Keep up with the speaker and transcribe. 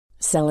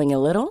Selling a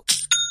little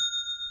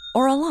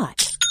or a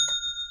lot?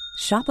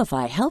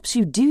 Shopify helps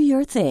you do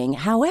your thing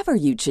however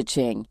you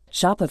cha-ching.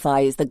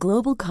 Shopify is the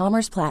global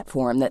commerce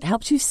platform that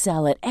helps you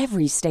sell at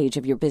every stage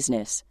of your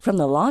business. From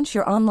the launch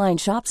your online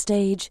shop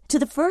stage to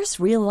the first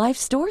real-life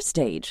store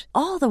stage,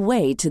 all the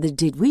way to the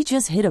did we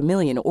just hit a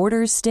million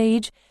orders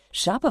stage.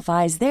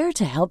 Shopify is there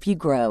to help you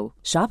grow.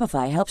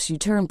 Shopify helps you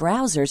turn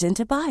browsers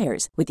into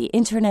buyers with the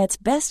internet's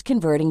best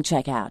converting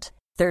checkout.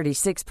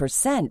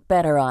 36%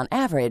 better on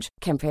average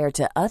compared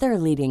to other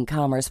leading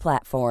commerce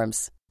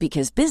platforms.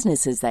 Because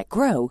businesses that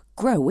grow,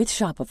 grow with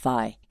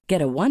Shopify.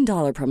 Get a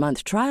 $1 per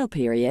month trial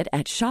period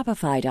at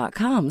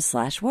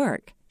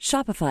shopify.com/work.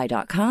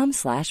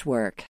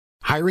 Shopify.com/work.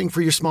 Hiring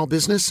for your small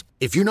business?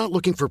 If you're not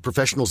looking for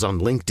professionals on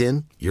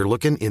LinkedIn, you're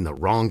looking in the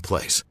wrong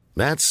place.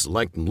 That's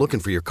like looking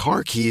for your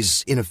car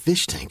keys in a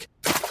fish tank.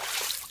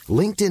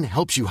 LinkedIn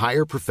helps you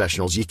hire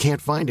professionals you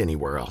can't find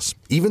anywhere else,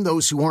 even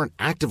those who aren't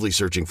actively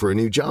searching for a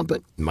new job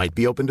but might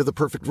be open to the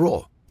perfect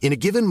role. In a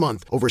given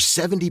month, over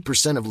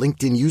 70% of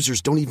LinkedIn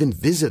users don't even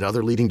visit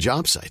other leading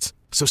job sites.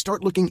 So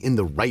start looking in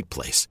the right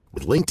place.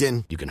 With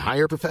LinkedIn, you can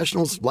hire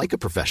professionals like a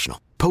professional.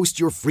 Post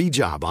your free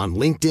job on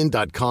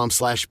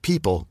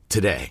linkedin.com/people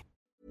today.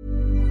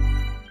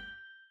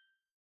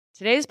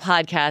 Today's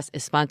podcast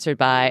is sponsored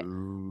by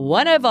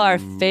one of our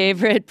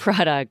favorite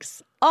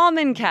products,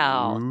 Almond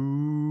Cow.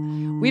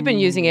 We've been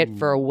using it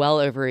for well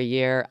over a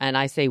year, and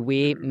I say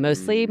we,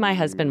 mostly my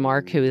husband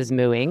Mark, who is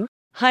mooing.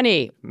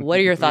 Honey, what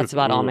are your thoughts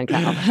about Almond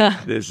Cow?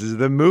 This is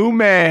the Moo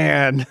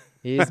Man.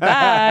 He's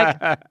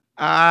back.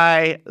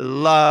 I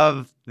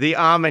love the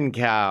Almond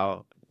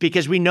Cow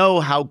because we know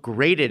how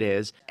great it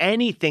is.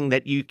 Anything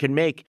that you can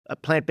make a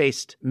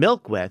plant-based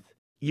milk with,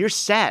 you're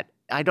set.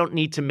 I don't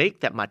need to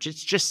make that much.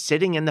 It's just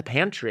sitting in the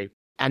pantry.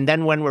 And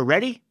then when we're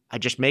ready, I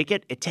just make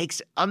it. It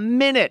takes a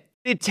minute.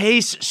 It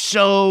tastes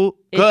so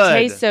good. It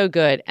tastes so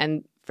good.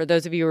 And for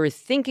those of you who are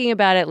thinking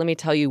about it, let me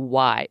tell you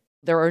why.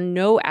 There are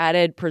no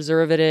added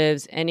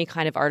preservatives, any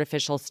kind of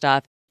artificial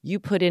stuff. You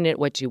put in it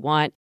what you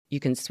want.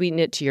 You can sweeten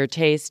it to your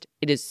taste.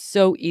 It is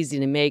so easy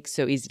to make,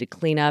 so easy to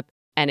clean up,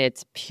 and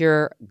it's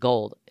pure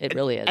gold. It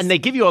really is. And they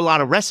give you a lot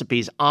of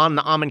recipes on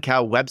the Almond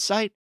Cow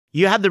website.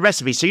 You have the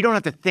recipe, so you don't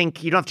have to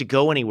think, you don't have to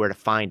go anywhere to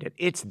find it.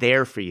 It's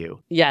there for you.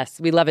 Yes,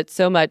 we love it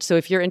so much. So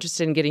if you're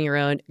interested in getting your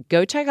own,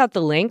 go check out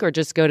the link or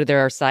just go to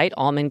their site,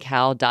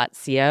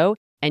 almondcow.co,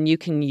 and you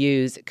can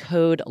use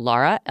code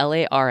LARA,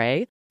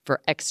 L-A-R-A, for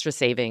extra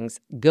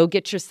savings. Go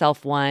get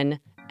yourself one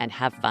and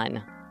have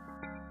fun.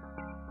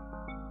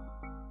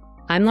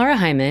 I'm Laura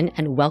Hyman,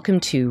 and welcome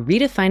to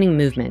Redefining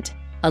Movement,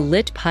 a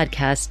lit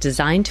podcast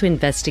designed to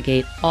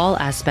investigate all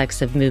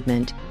aspects of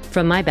movement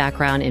from my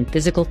background in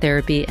physical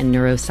therapy and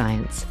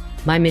neuroscience.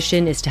 My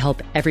mission is to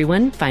help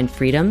everyone find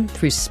freedom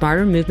through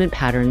smarter movement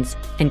patterns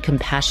and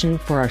compassion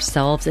for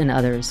ourselves and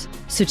others,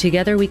 so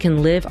together we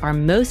can live our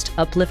most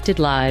uplifted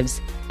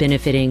lives,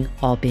 benefiting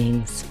all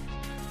beings.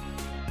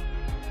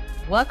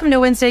 Welcome to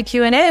Wednesday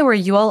Q&A, where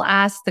you all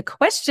ask the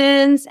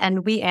questions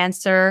and we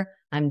answer.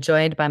 I'm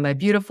joined by my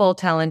beautiful,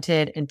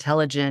 talented,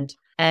 intelligent,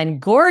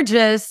 and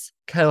gorgeous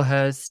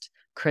co-host,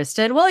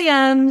 Kristen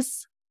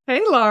Williams.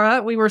 Hey,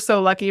 Laura. We were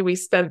so lucky we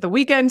spent the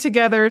weekend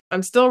together.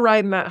 I'm still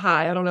riding that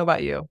high. I don't know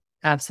about you.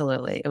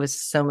 Absolutely. It was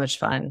so much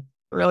fun.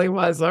 It really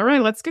was. All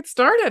right, let's get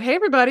started. Hey,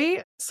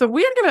 everybody. So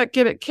we're going to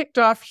get it kicked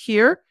off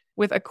here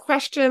with a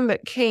question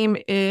that came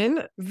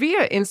in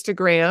via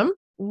Instagram.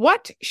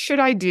 What should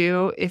I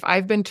do if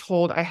I've been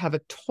told I have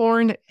a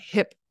torn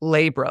hip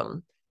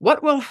labrum?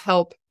 What will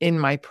help in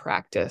my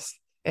practice?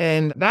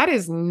 And that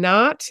is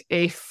not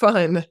a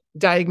fun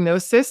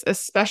diagnosis,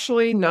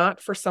 especially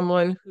not for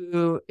someone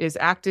who is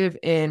active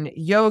in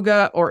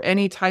yoga or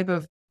any type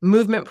of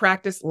movement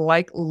practice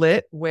like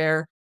LIT,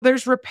 where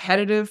there's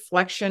repetitive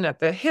flexion at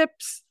the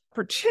hips,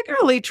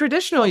 particularly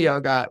traditional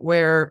yoga,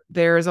 where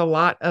there's a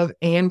lot of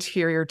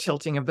anterior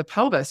tilting of the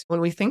pelvis.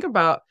 When we think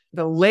about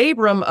the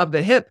labrum of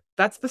the hip,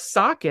 that's the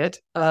socket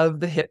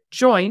of the hip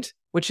joint,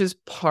 which is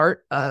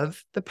part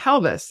of the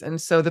pelvis. And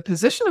so the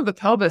position of the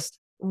pelvis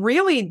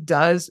really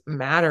does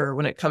matter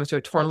when it comes to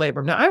a torn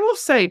labrum. Now, I will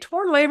say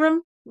torn labrum,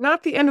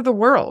 not the end of the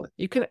world.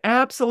 You can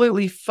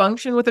absolutely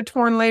function with a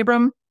torn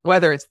labrum,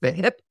 whether it's the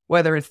hip,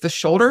 whether it's the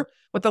shoulder.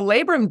 What the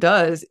labrum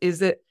does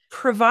is it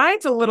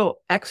provides a little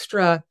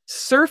extra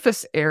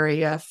surface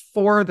area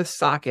for the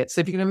socket. So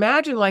if you can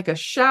imagine like a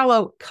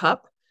shallow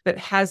cup that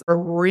has a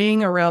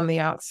ring around the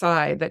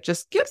outside that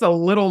just gives a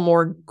little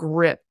more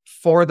grip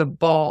for the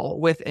ball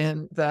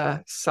within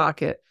the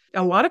socket.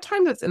 A lot of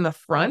times it's in the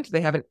front.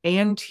 They have an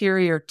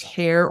anterior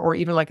tear or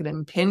even like an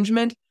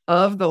impingement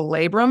of the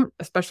labrum,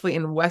 especially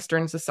in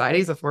Western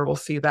societies. That's where we'll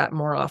see that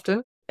more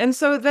often. And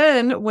so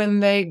then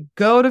when they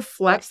go to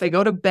flex, they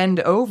go to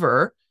bend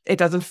over, it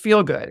doesn't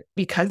feel good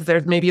because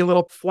there's maybe a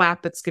little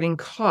flap that's getting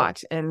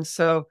caught. And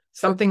so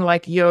something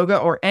like yoga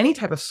or any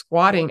type of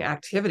squatting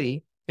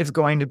activity is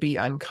going to be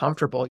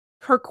uncomfortable.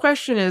 Her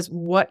question is,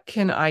 what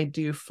can I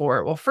do for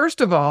it? Well, first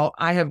of all,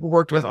 I have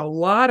worked with a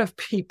lot of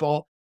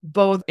people,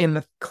 both in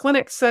the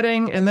clinic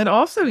setting and then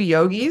also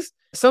yogis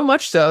So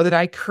much so that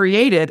I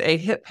created a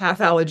hip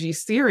pathology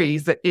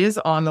series that is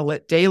on the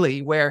Lit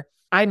Daily, where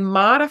I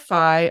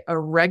modify a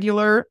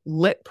regular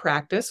lit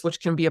practice, which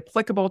can be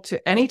applicable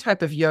to any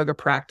type of yoga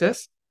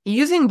practice,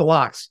 using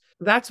blocks.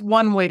 That's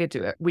one way to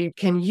do it. We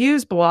can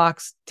use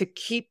blocks to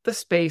keep the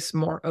space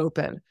more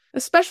open,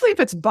 especially if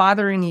it's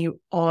bothering you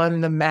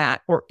on the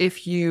mat, or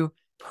if you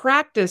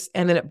practice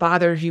and then it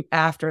bothers you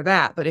after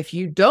that. But if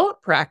you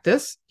don't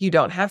practice, you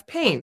don't have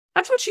pain.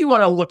 That's what you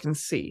want to look and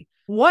see.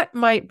 What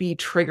might be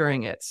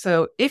triggering it?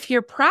 So if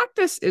your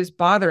practice is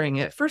bothering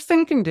it, first thing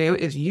you can do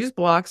is use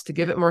blocks to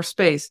give it more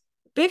space.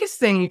 Biggest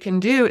thing you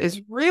can do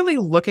is really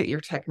look at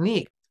your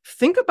technique.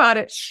 Think about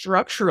it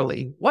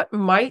structurally. What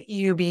might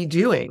you be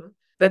doing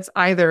that's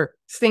either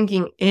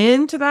sinking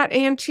into that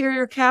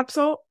anterior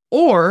capsule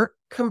or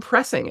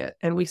compressing it?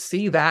 And we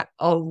see that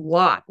a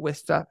lot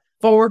with the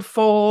forward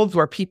folds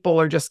where people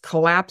are just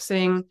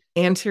collapsing,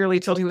 anteriorly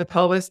tilting the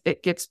pelvis,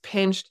 it gets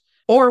pinched.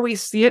 Or we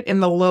see it in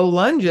the low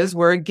lunges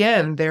where,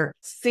 again, they're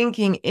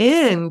sinking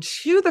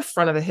into the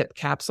front of the hip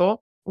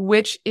capsule,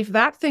 which if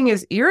that thing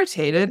is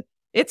irritated,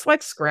 it's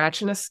like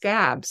scratching a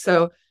scab.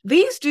 So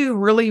these do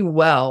really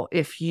well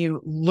if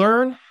you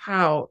learn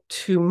how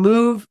to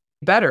move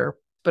better.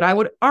 But I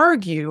would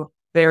argue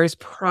there is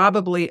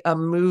probably a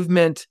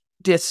movement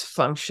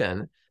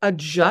dysfunction.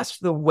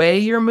 Adjust the way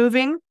you're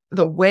moving,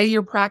 the way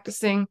you're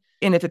practicing.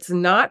 And if it's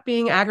not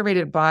being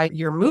aggravated by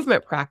your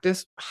movement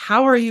practice,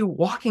 how are you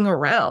walking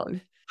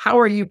around? How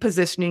are you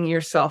positioning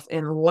yourself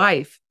in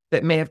life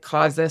that may have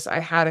caused this? I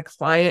had a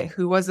client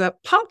who was a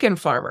pumpkin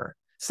farmer.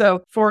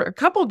 So for a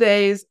couple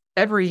days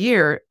every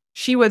year,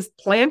 she was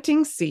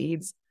planting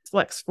seeds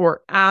like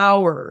for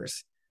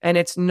hours. And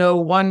it's no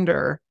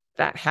wonder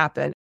that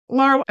happened.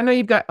 Laura, I know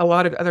you've got a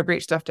lot of other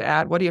great stuff to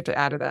add. What do you have to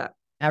add to that?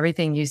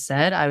 Everything you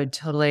said, I would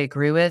totally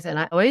agree with. And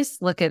I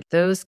always look at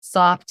those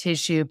soft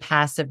tissue,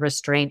 passive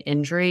restraint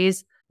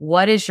injuries.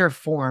 What is your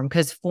form?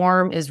 Because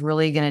form is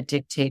really going to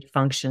dictate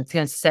function. It's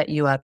going to set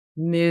you up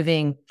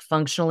moving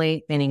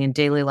functionally, meaning in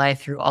daily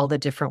life through all the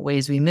different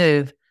ways we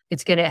move.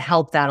 It's going to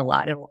help that a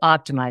lot. It'll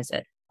optimize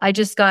it. I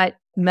just got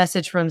a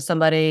message from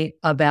somebody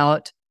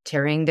about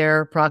tearing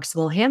their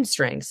proximal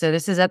hamstring. So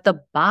this is at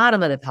the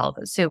bottom of the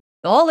pelvis. So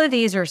all of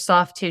these are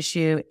soft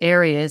tissue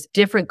areas,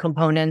 different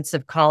components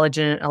of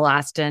collagen,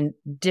 elastin,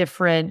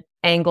 different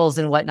angles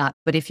and whatnot.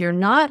 But if you're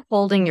not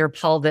holding your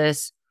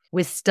pelvis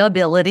with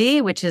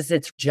stability, which is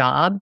its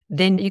job,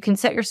 then you can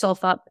set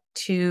yourself up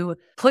to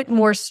put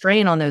more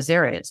strain on those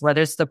areas,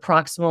 whether it's the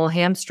proximal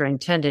hamstring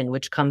tendon,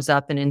 which comes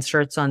up and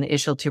inserts on the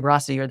ischial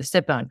tuberosity or the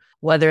sit bone,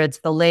 whether it's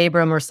the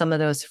labrum or some of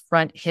those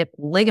front hip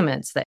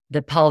ligaments that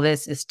the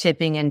pelvis is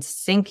tipping and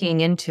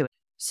sinking into.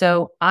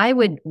 So I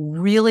would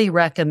really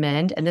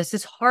recommend, and this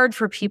is hard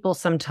for people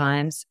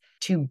sometimes,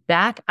 to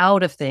back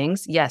out of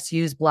things. Yes,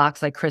 use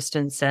blocks like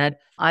Kristen said.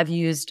 I've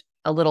used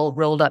a little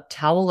rolled up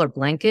towel or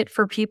blanket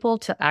for people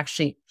to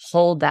actually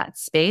hold that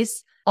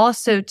space.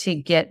 Also to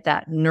get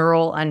that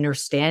neural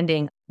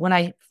understanding. When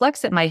I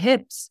flex at my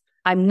hips,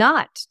 I'm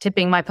not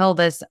tipping my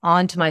pelvis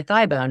onto my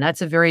thigh bone.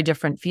 That's a very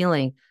different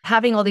feeling.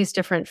 Having all these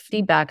different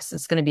feedbacks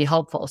is going to be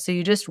helpful. So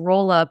you just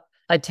roll up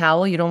a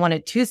towel. You don't want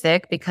it too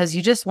thick because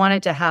you just want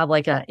it to have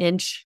like an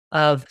inch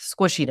of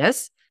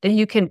squishiness that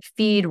you can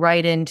feed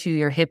right into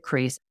your hip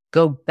crease.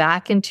 Go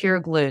back into your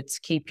glutes.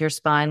 Keep your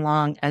spine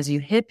long as you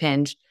hip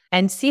hinge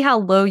and see how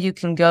low you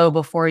can go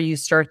before you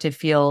start to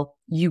feel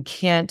you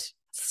can't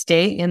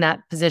stay in that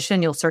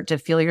position. You'll start to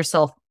feel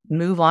yourself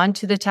move on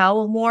to the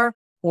towel more.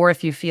 Or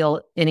if you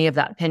feel any of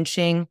that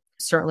pinching,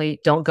 certainly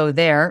don't go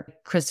there.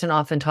 Kristen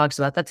often talks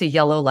about that's a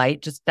yellow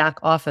light, just back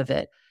off of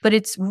it. But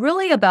it's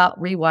really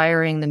about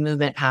rewiring the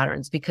movement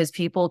patterns because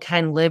people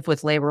can live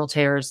with labral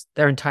tears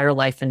their entire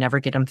life and never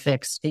get them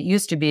fixed. It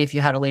used to be if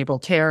you had a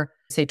labral tear,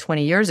 say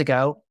 20 years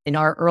ago, in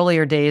our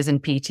earlier days in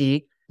PT,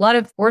 a lot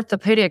of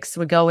orthopedics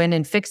would go in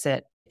and fix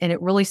it. And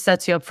it really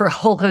sets you up for a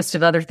whole host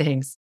of other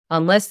things.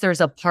 Unless there's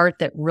a part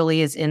that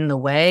really is in the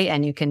way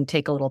and you can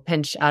take a little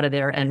pinch out of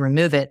there and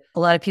remove it,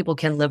 a lot of people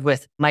can live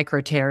with micro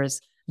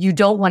tears. You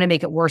don't want to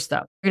make it worse, though.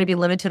 You're going to be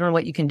limited on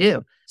what you can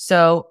do.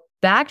 So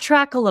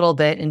backtrack a little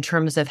bit in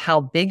terms of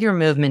how big your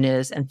movement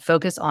is and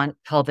focus on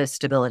pelvis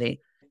stability.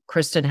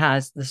 Kristen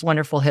has this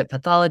wonderful hip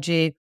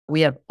pathology.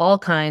 We have all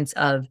kinds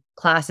of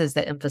classes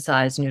that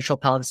emphasize neutral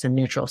pelvis and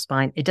neutral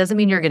spine. It doesn't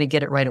mean you're going to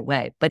get it right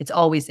away, but it's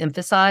always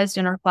emphasized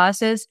in our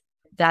classes.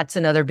 That's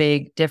another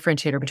big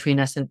differentiator between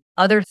us and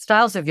other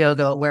styles of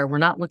yoga where we're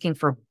not looking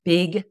for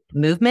big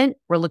movement.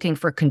 We're looking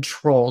for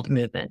controlled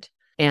movement.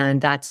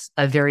 And that's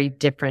a very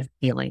different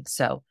feeling.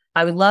 So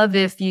I would love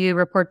if you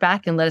report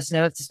back and let us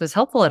know if this was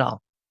helpful at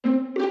all.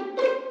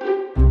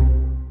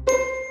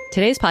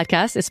 Today's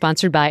podcast is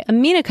sponsored by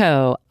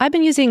AminoCo. I've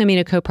been using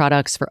AminoCo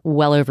products for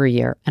well over a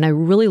year, and I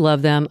really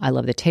love them. I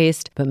love the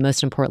taste, but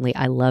most importantly,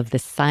 I love the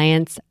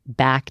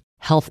science-backed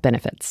health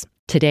benefits.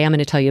 Today, I'm going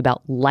to tell you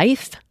about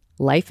Life.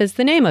 Life is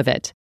the name of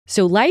it.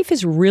 So Life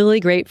is really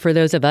great for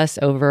those of us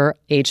over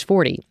age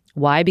 40.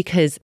 Why?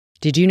 Because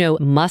did you know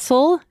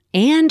muscle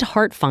and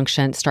heart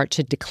function start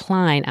to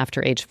decline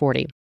after age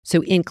 40?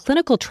 So in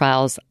clinical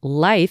trials,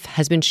 Life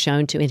has been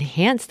shown to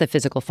enhance the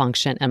physical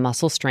function and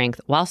muscle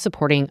strength while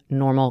supporting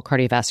normal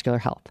cardiovascular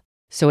health.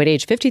 So at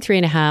age 53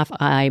 and a half,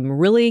 I'm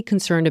really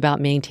concerned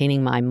about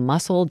maintaining my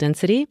muscle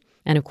density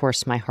and, of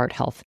course, my heart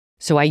health.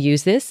 So I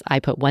use this. I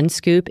put 1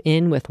 scoop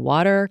in with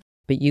water,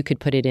 but you could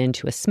put it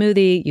into a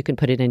smoothie. You can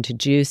put it into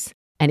juice.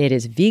 And it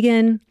is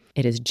vegan,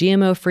 it is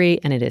GMO-free,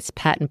 and it is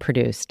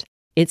patent-produced.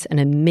 It's an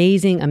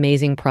amazing,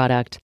 amazing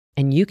product.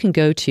 And you can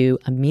go to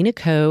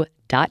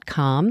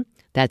aminoco.com.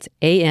 That's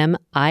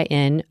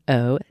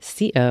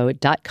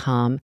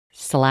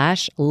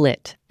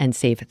aminoco.com/lit and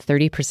save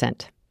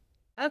 30%.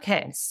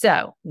 Okay,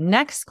 so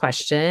next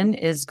question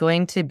is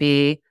going to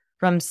be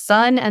from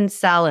Sun and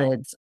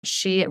Salads.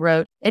 She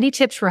wrote, any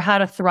tips for how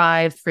to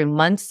thrive through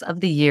months of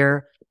the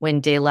year when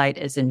daylight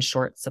is in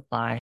short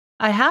supply?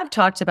 I have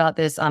talked about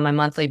this on my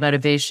monthly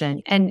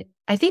motivation, and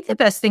I think the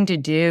best thing to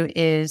do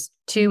is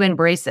to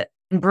embrace it.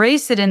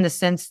 Embrace it in the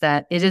sense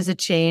that it is a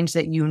change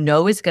that you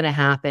know is going to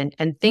happen,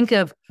 and think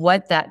of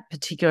what that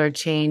particular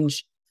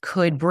change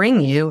could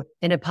bring you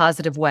in a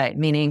positive way,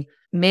 meaning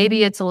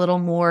maybe it's a little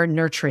more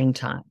nurturing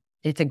time.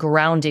 It's a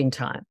grounding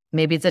time.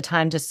 Maybe it's a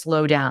time to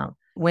slow down.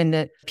 When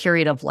the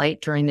period of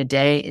light during the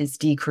day is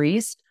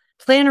decreased,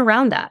 plan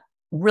around that.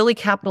 Really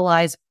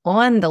capitalize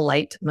on the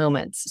light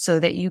moments so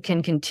that you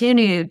can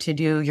continue to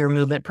do your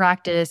movement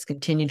practice,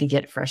 continue to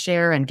get fresh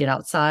air and get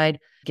outside,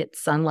 get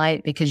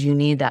sunlight, because you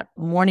need that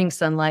morning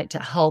sunlight to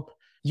help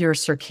your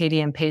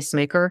circadian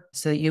pacemaker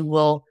so that you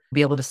will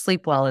be able to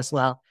sleep well as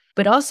well.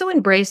 But also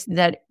embrace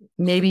that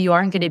maybe you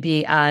aren't going to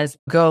be as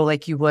go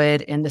like you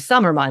would in the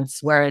summer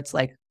months where it's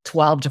like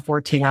 12 to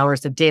 14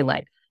 hours of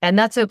daylight. And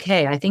that's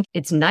okay. I think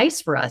it's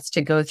nice for us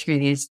to go through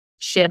these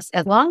shifts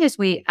as long as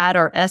we, at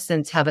our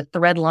essence, have a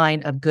thread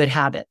line of good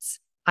habits.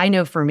 I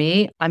know for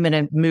me, I'm going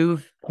to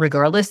move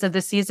regardless of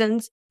the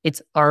seasons.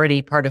 It's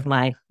already part of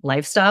my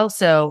lifestyle.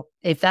 So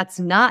if that's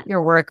not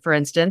your work, for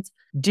instance,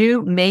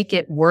 do make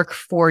it work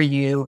for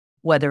you,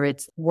 whether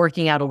it's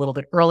working out a little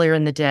bit earlier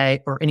in the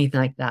day or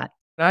anything like that.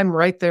 I'm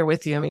right there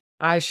with you. I mean,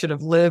 I should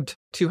have lived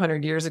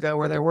 200 years ago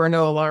where there were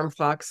no alarm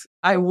clocks.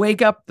 I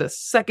wake up the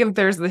second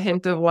there's the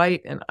hint of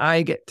light, and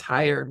I get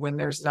tired when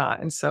there's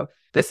not. And so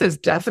this is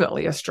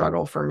definitely a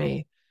struggle for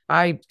me.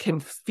 I can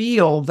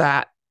feel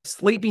that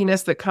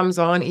sleepiness that comes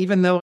on,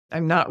 even though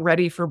I'm not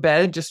ready for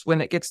bed, just when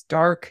it gets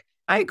dark.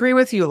 I agree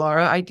with you,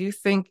 Laura. I do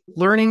think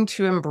learning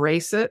to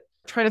embrace it,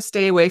 try to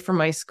stay away from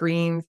my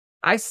screen.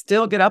 I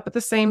still get up at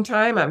the same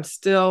time. I'm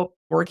still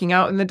working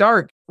out in the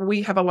dark.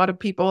 We have a lot of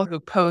people who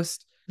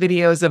post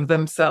videos of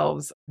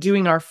themselves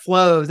doing our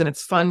flows, and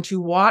it's fun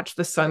to watch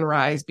the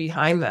sunrise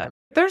behind them.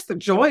 There's the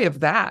joy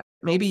of that.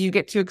 Maybe you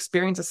get to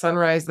experience a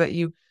sunrise that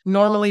you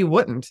normally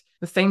wouldn't.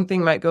 The same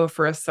thing might go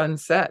for a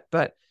sunset.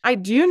 But I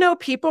do know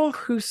people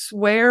who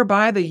swear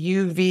by the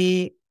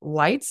UV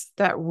lights.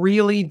 That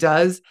really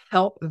does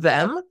help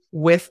them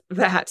with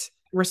that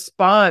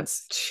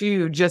response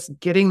to just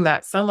getting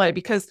that sunlight.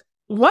 Because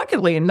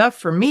luckily enough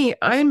for me,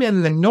 I'm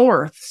in the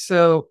north.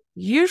 So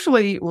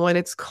usually when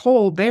it's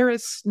cold, there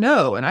is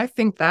snow. And I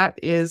think that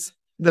is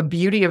the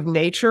beauty of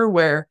nature,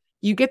 where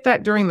you get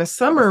that during the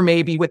summer,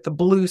 maybe with the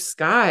blue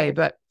sky,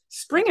 but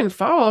spring and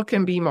fall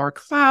can be more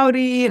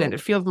cloudy and it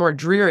feels more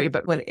dreary.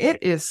 But when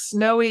it is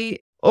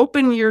snowy,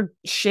 open your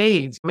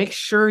shades, make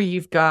sure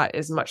you've got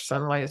as much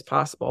sunlight as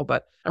possible.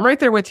 But I'm right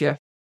there with you.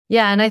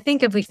 Yeah. And I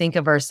think if we think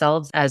of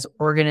ourselves as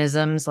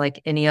organisms,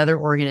 like any other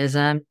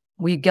organism,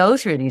 we go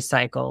through these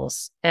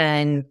cycles,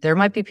 and there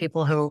might be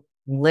people who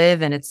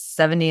live and it's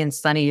 70 and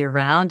sunny year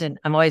round. And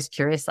I'm always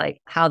curious,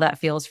 like how that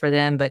feels for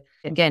them. But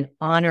again,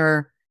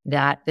 honor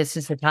that this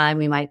is the time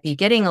we might be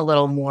getting a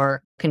little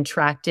more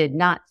contracted,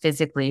 not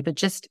physically, but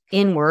just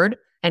inward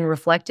and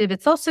reflective.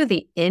 It's also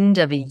the end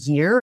of a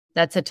year.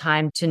 That's a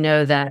time to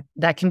know that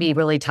that can be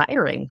really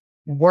tiring.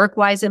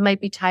 Work-wise, it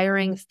might be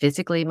tiring.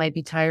 Physically, it might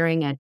be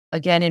tiring. And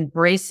again,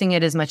 embracing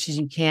it as much as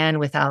you can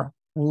without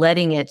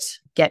letting it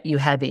get you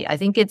heavy. I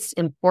think it's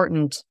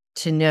important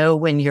to know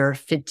when you're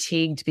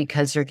fatigued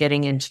because you're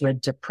getting into a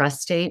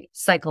depressed state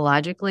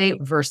psychologically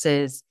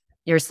versus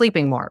you're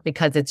sleeping more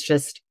because it's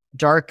just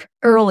dark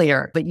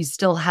earlier, but you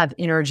still have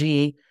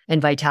energy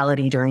and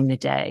vitality during the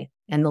day.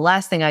 And the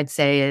last thing I'd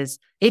say is,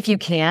 if you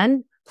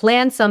can,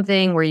 plan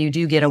something where you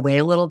do get away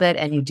a little bit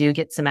and you do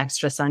get some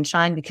extra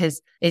sunshine,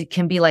 because it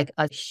can be like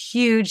a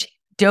huge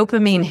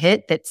dopamine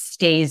hit that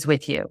stays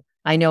with you.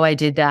 I know I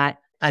did that.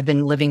 I've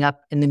been living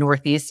up in the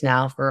Northeast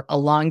now for a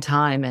long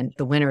time, and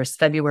the winters,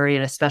 February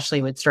and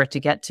especially, would start to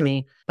get to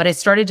me. But I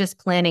started just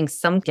planning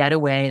some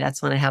getaway.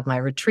 That's when I have my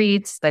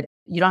retreats. But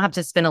you don't have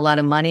to spend a lot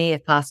of money.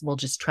 If possible,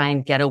 just try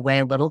and get away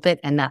a little bit.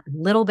 And that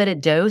little bit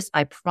of dose,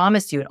 I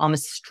promise you, it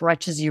almost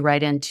stretches you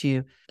right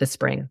into the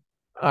spring.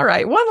 All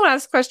right. One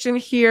last question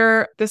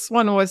here. This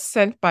one was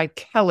sent by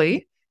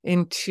Kelly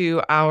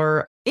into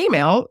our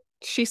email.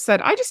 She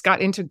said, I just got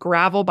into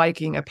gravel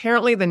biking,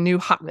 apparently the new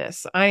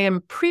hotness. I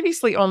am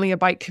previously only a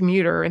bike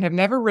commuter and have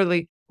never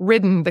really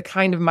ridden the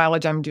kind of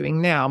mileage I'm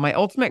doing now. My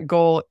ultimate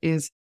goal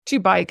is to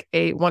bike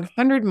a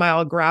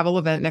 100-mile gravel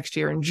event next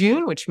year in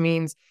June, which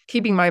means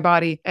keeping my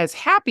body as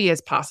happy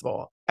as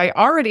possible. I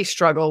already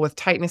struggle with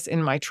tightness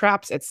in my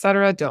traps,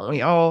 etc. Don't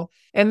we all?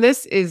 And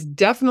this is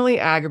definitely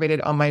aggravated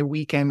on my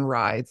weekend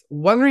rides.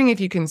 Wondering if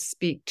you can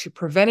speak to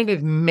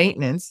preventative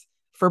maintenance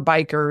for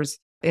bikers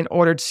in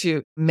order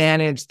to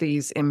manage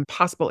these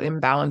impossible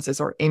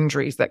imbalances or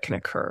injuries that can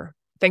occur.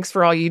 Thanks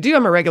for all you do.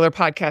 I'm a regular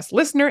podcast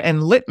listener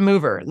and lit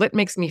mover. Lit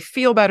makes me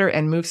feel better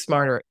and move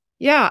smarter.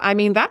 Yeah, I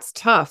mean, that's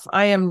tough.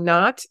 I am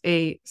not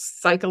a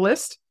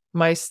cyclist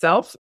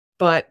myself,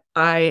 but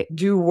I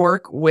do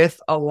work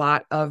with a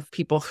lot of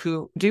people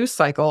who do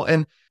cycle.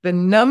 And the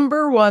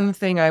number one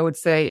thing I would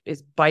say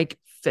is bike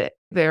fit.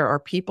 There are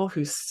people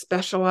who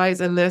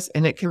specialize in this,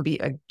 and it can be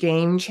a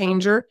game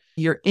changer.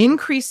 You're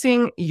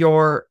increasing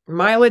your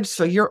mileage,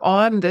 so you're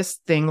on this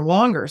thing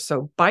longer.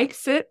 So bike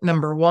fit,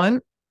 number one.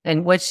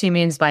 And what she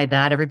means by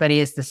that, everybody,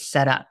 is the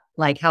setup,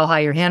 like how high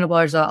your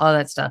handlebars are, all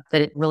that stuff,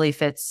 that it really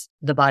fits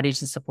the body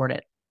to support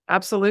it.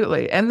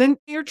 Absolutely. And then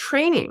your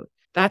training.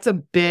 That's a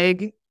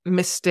big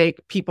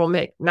mistake people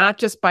make, not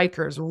just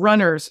bikers,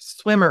 runners,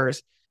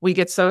 swimmers. We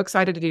get so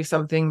excited to do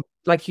something.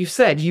 Like you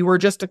said, you were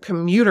just a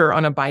commuter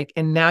on a bike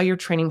and now you're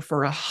training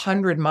for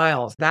 100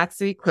 miles. That's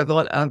the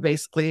equivalent of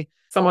basically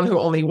someone who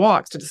only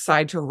walks to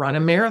decide to run a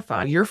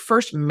marathon. Your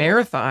first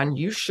marathon,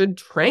 you should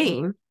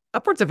train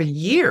upwards of a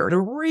year to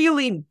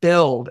really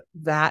build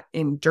that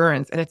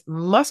endurance. And it's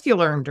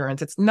muscular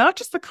endurance. It's not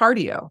just the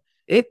cardio.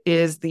 It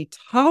is the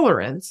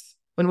tolerance.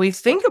 When we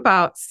think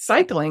about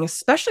cycling,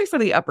 especially for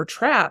the upper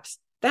traps,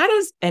 that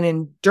is an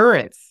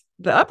endurance.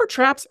 The upper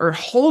traps are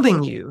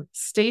holding you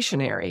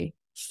stationary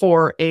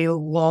for a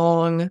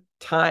long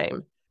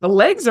time. The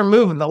legs are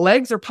moving, the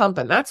legs are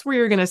pumping. That's where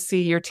you're going to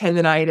see your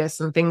tendinitis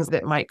and things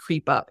that might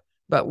creep up.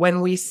 But when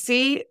we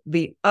see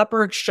the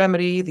upper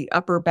extremity, the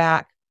upper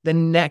back, the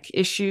neck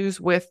issues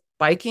with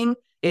biking,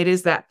 it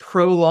is that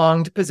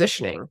prolonged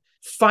positioning.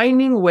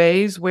 Finding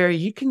ways where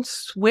you can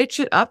switch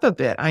it up a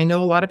bit. I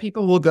know a lot of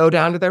people will go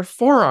down to their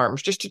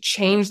forearms just to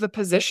change the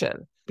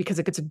position because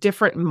it gets a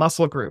different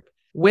muscle group.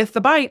 With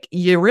the bike,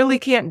 you really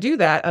can't do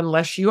that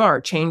unless you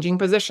are changing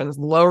positions,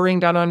 lowering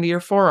down onto your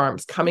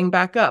forearms, coming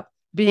back up,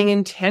 being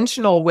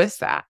intentional with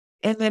that.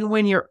 And then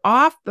when you're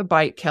off the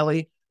bike,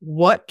 Kelly,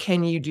 what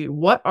can you do?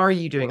 What are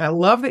you doing? I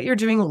love that you're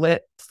doing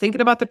lit,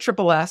 thinking about the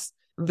triple S.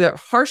 The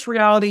harsh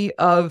reality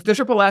of the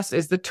triple S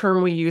is the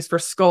term we use for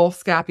skull,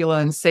 scapula,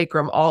 and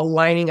sacrum all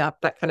lining up,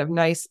 that kind of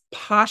nice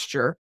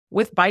posture.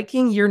 With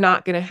biking, you're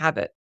not going to have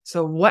it.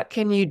 So what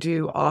can you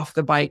do off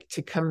the bike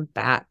to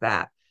combat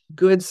that?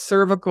 Good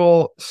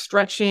cervical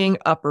stretching,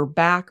 upper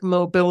back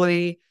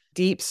mobility,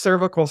 deep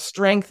cervical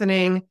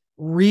strengthening,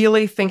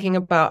 really thinking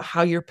about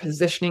how you're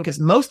positioning, because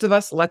most of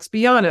us, let's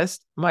be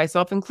honest,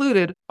 myself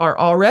included, are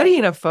already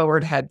in a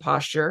forward head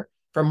posture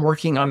from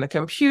working on the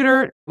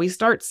computer. We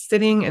start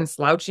sitting and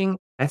slouching.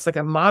 It's like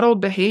a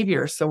modeled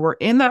behavior. So we're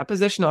in that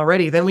position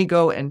already. Then we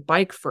go and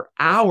bike for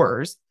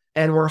hours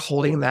and we're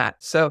holding that.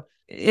 So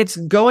it's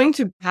going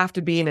to have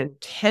to be an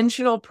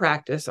intentional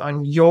practice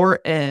on your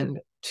end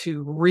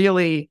to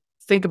really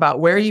think about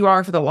where you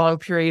are for the long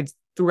periods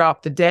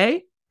throughout the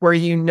day, where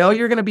you know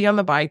you're going to be on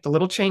the bike, the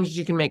little changes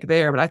you can make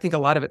there. But I think a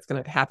lot of it's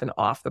going to happen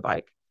off the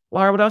bike.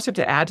 Laura, what else do you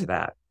have to add to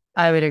that?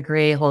 I would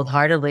agree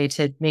wholeheartedly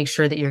to make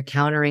sure that you're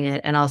countering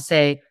it. And I'll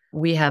say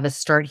we have a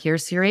Start Here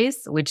series,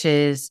 which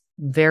is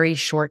very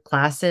short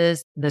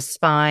classes. The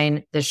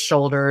spine, the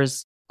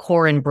shoulders,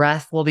 core and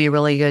breath will be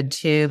really good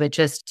too, but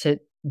just to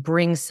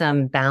bring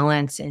some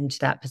balance into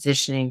that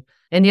positioning.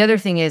 And the other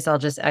thing is, I'll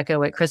just echo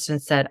what Kristen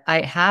said.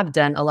 I have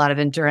done a lot of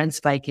endurance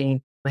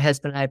biking. My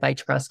husband and I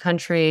biked cross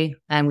country,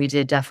 and we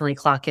did definitely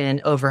clock in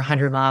over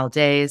 100-mile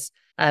days.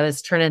 I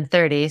was turning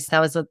 30, so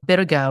that was a bit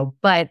ago.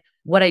 But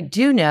what I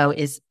do know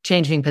is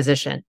changing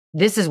position.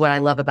 This is what I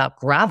love about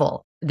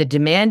gravel. The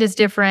demand is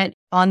different.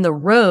 On the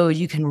road,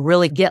 you can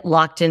really get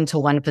locked into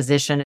one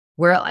position.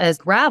 Whereas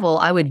gravel,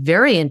 I would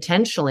very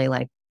intentionally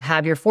like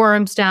have your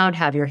forearms down,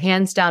 have your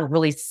hands down,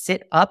 really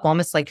sit up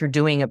almost like you're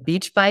doing a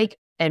beach bike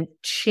and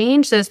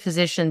change those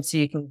positions so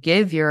you can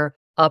give your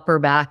upper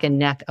back and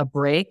neck a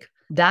break.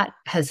 That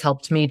has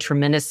helped me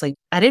tremendously.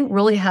 I didn't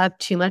really have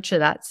too much of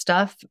that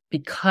stuff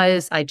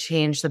because I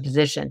changed the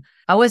position.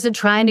 I wasn't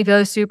trying to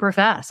go super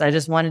fast. I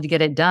just wanted to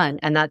get it done.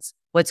 And that's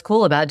what's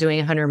cool about doing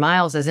 100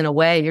 miles is in a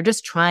way, you're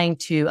just trying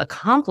to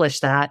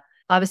accomplish that.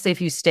 Obviously, if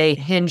you stay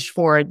hinged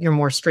forward, you're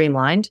more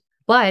streamlined,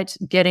 but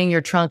getting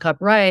your trunk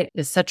upright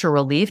is such a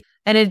relief.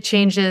 And it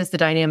changes the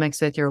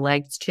dynamics with your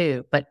legs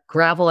too. But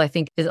gravel, I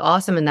think, is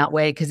awesome in that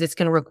way because it's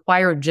going to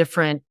require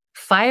different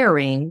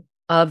firing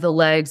of the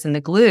legs and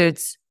the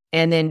glutes,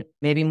 and then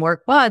maybe more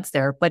quads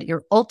there, but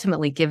you're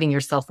ultimately giving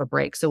yourself a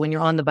break. So when you're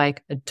on the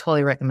bike, I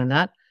totally recommend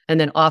that. And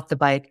then off the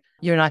bike,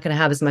 you're not going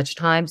to have as much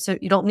time. So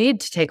you don't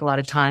need to take a lot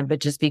of time, but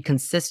just be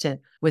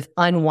consistent with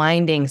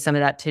unwinding some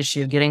of that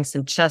tissue, getting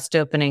some chest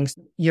openings.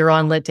 You're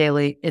on Lit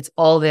Daily. It's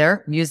all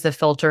there. Use the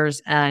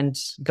filters and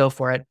go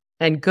for it.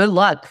 And good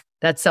luck.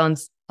 That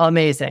sounds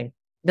amazing.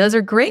 Those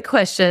are great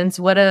questions.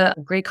 What a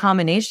great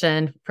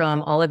combination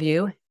from all of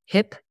you.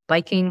 Hip,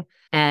 biking,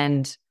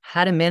 and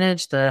how to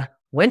manage the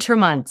winter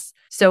months.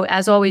 So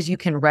as always, you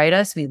can write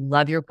us. We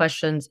love your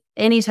questions.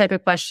 Any type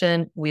of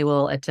question, we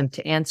will attempt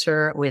to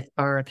answer with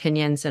our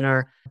opinions and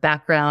our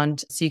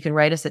background. So you can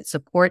write us at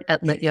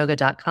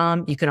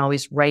support@lityoga.com. You can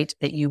always write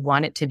that you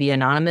want it to be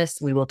anonymous.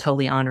 We will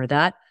totally honor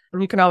that.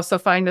 And you can also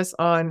find us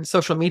on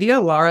social media.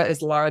 Laura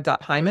is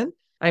Laura.Hyman.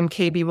 I'm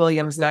KB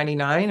Williams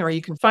 99, or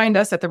you can find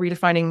us at the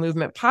Redefining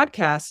Movement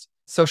podcast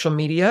social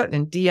media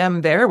and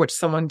DM there, which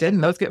someone did,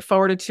 and those get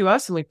forwarded to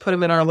us and we put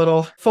them in our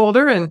little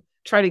folder and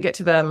try to get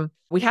to them.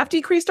 We have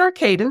decreased our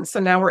cadence,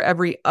 so now we're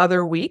every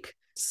other week.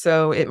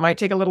 So it might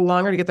take a little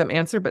longer to get them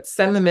answered, but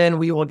send them in.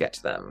 We will get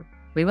to them.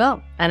 We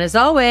will. And as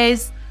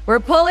always, we're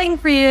pulling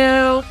for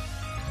you.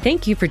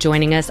 Thank you for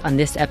joining us on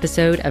this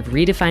episode of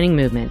Redefining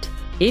Movement.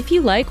 If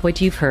you like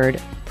what you've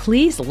heard,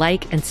 please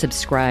like and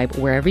subscribe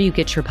wherever you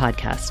get your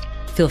podcast.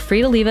 Feel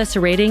free to leave us a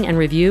rating and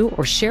review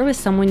or share with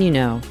someone you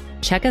know.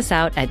 Check us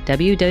out at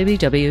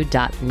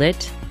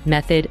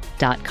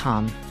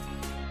www.litmethod.com.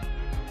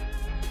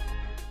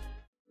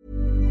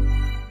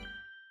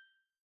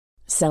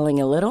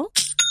 Selling a little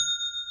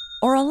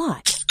or a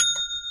lot?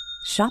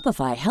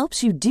 Shopify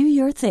helps you do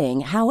your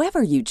thing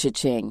however you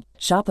cha-ching.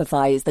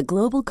 Shopify is the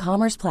global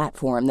commerce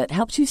platform that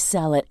helps you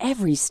sell at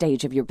every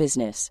stage of your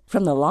business.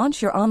 From the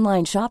launch your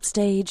online shop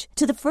stage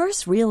to the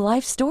first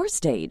real-life store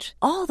stage,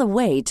 all the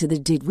way to the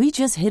did we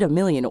just hit a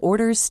million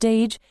orders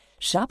stage.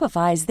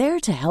 Shopify is there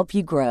to help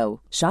you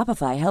grow.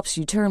 Shopify helps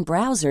you turn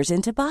browsers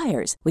into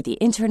buyers with the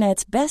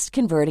internet's best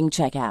converting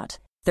checkout.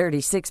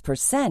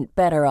 36%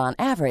 better on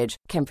average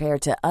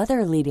compared to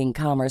other leading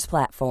commerce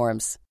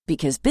platforms.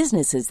 Because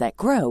businesses that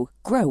grow,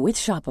 grow with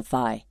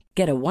Shopify.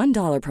 Get a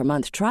 $1 per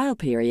month trial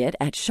period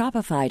at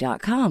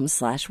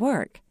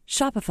shopify.com/work.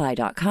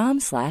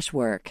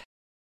 Shopify.com/work.